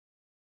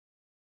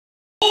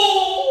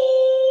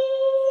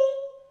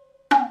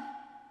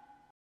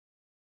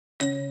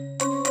Standing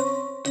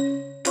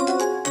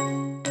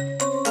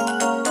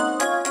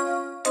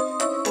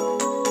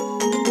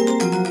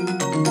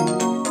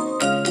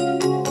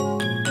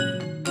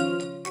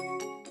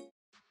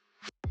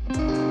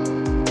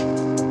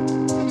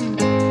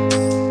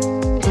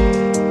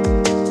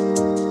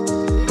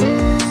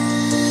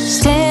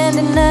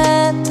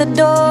at the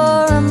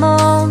door, I'm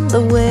on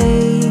the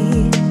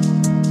way.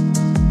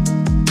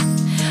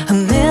 A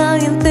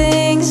million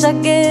things I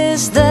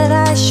guess that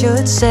I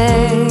should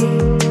say,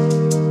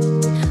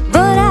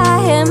 but I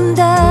am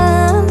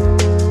done.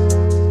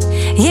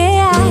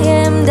 Yeah, I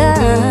am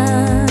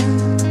done.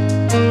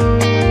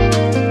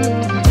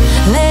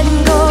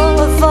 Letting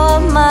go of all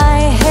my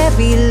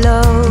heavy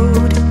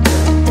load.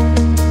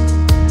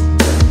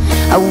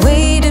 I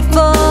waited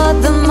for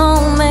the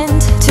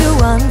moment to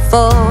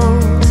unfold.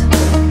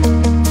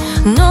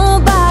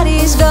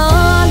 Nobody's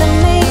gonna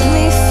make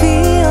me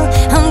feel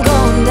I'm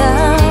going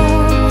down.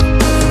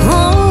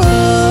 Oh,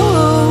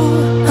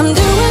 I'm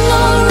doing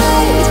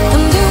alright,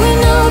 I'm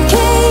doing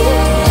okay.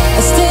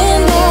 I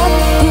stand up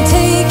and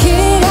take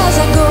it as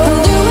I go. I'm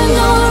doing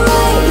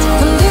alright,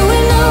 I'm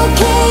doing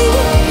okay.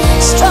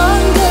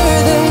 Stronger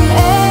than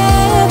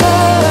ever.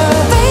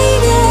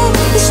 Faded,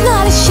 it's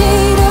not a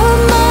shade of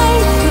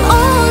mine.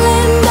 All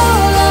in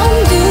all, I'm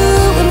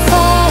doing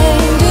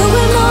fine.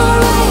 Doing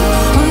alright,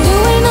 I'm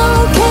doing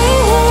okay.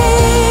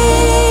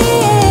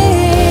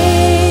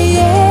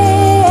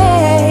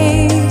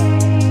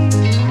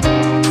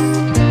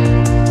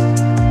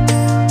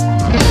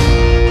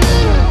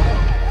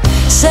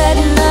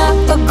 Setting up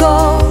a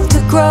goal to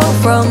grow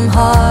from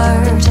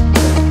heart.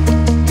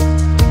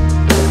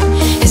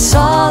 It's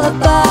all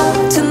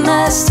about to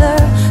master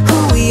who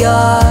we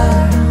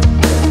are.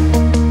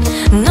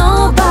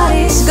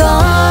 Nobody's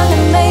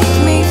gonna make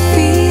me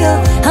feel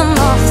I'm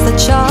off the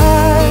chart.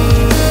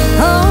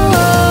 Oh,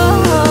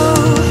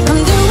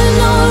 I'm doing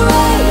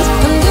alright,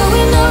 I'm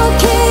doing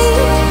okay.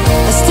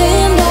 I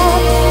stand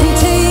up and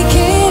take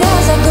it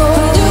as I go.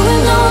 I'm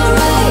doing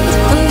alright,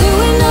 I'm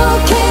doing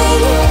okay.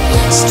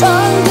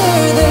 Stronger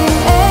than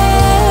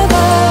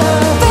ever.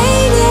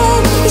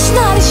 Faded, it's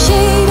not a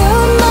shade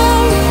of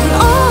mine.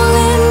 All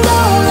in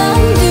all,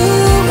 I'm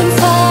doing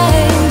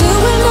fine.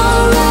 Doing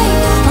alright,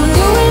 I'm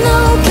doing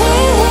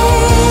okay.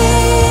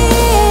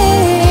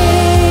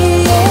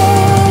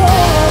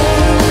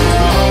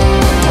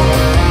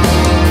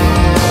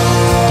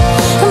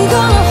 I'm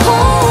gonna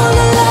hold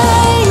the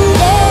line,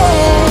 yeah.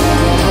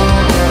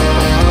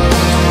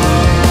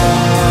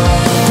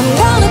 I'm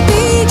gonna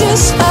be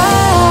just fine.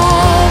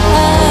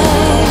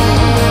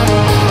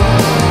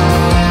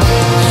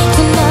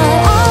 Tonight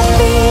I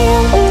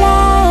feel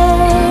alive.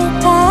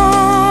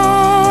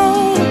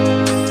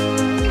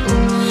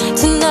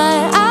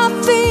 Tonight I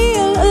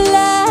feel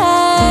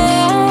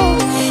alive.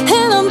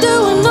 And I'm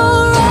doing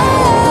alright.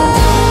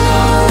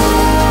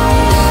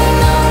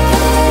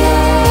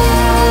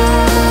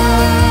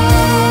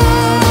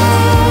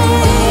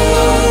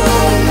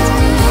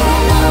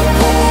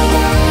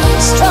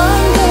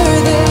 Stronger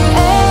than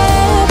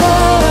ever.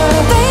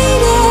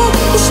 Faded,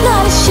 it's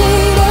not a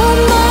shade of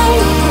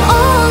mine.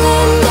 All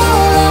in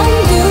all, I'm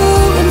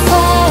doing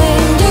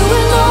fine.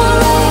 Doing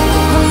alright,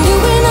 I'm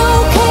doing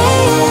okay.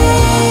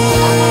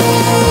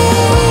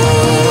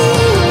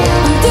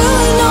 I'm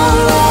doing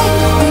alright,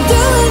 I'm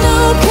doing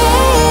okay.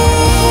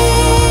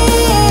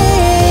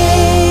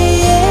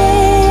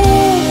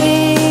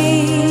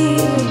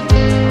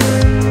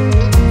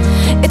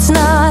 It's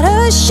not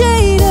a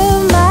shade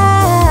of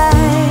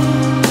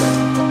mine.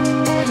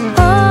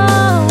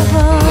 Oh.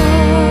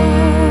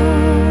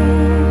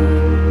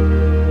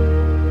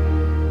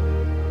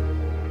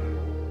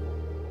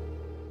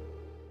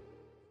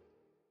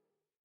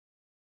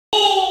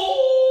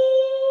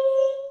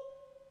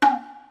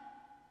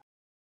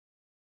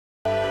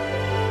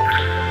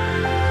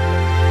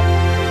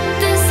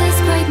 This is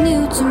quite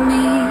new to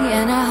me,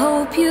 and I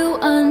hope you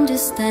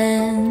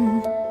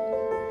understand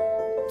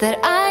that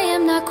I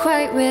am not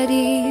quite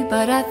ready,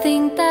 but I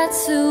think that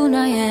soon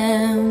I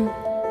am.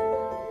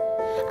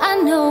 I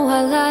know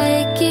I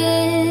like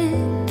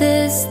it,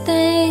 this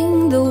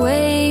thing, the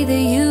way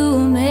that you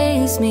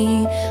amaze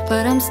me,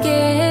 but I'm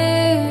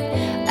scared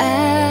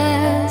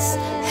as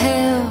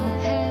hell.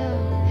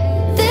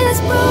 This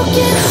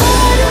broken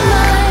heart of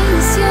mine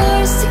is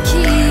yours to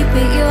keep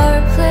at your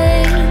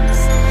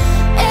place.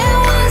 And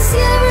once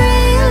you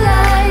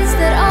realize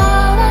that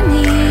all I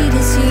need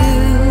is you,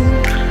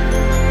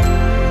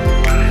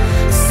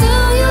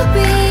 soon you'll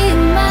be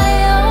in my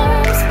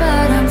arms.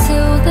 But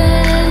until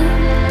then,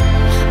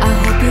 I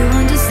hope you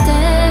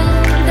understand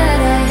that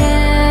I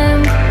am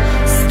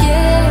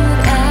scared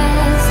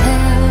as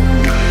hell.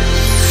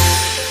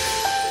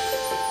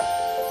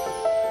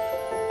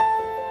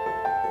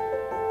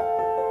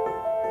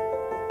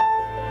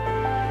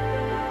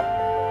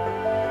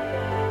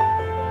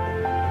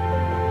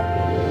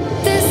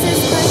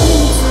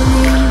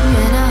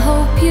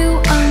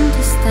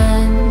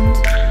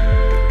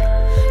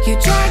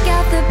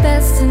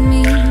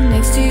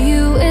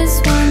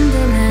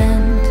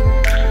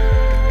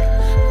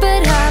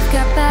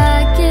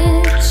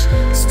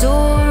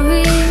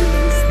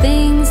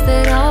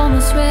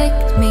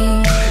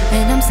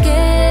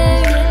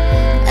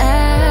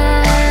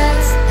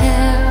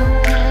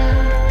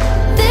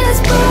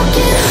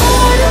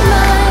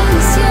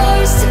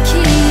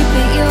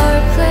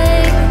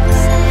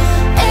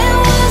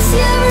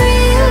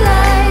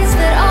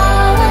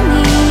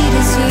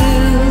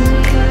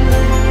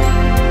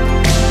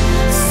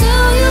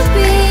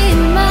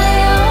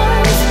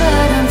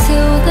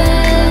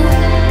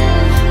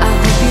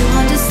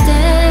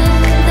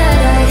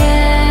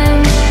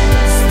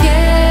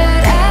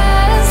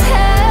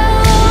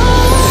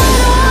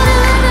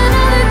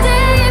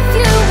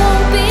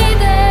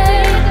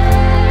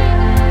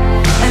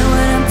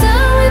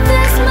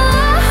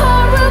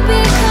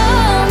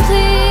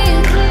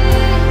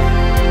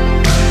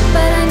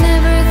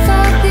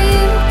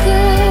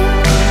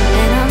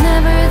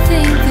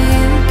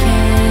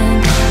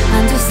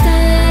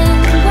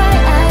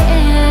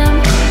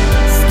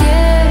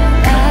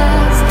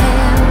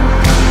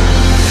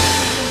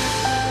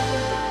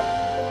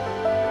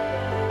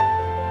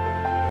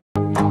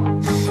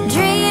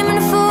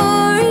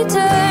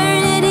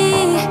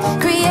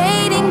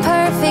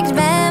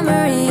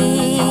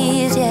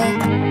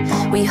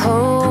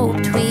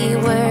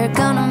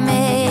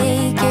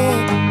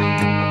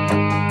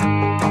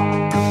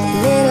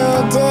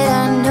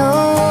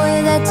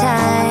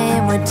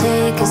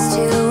 take us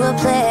to a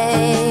place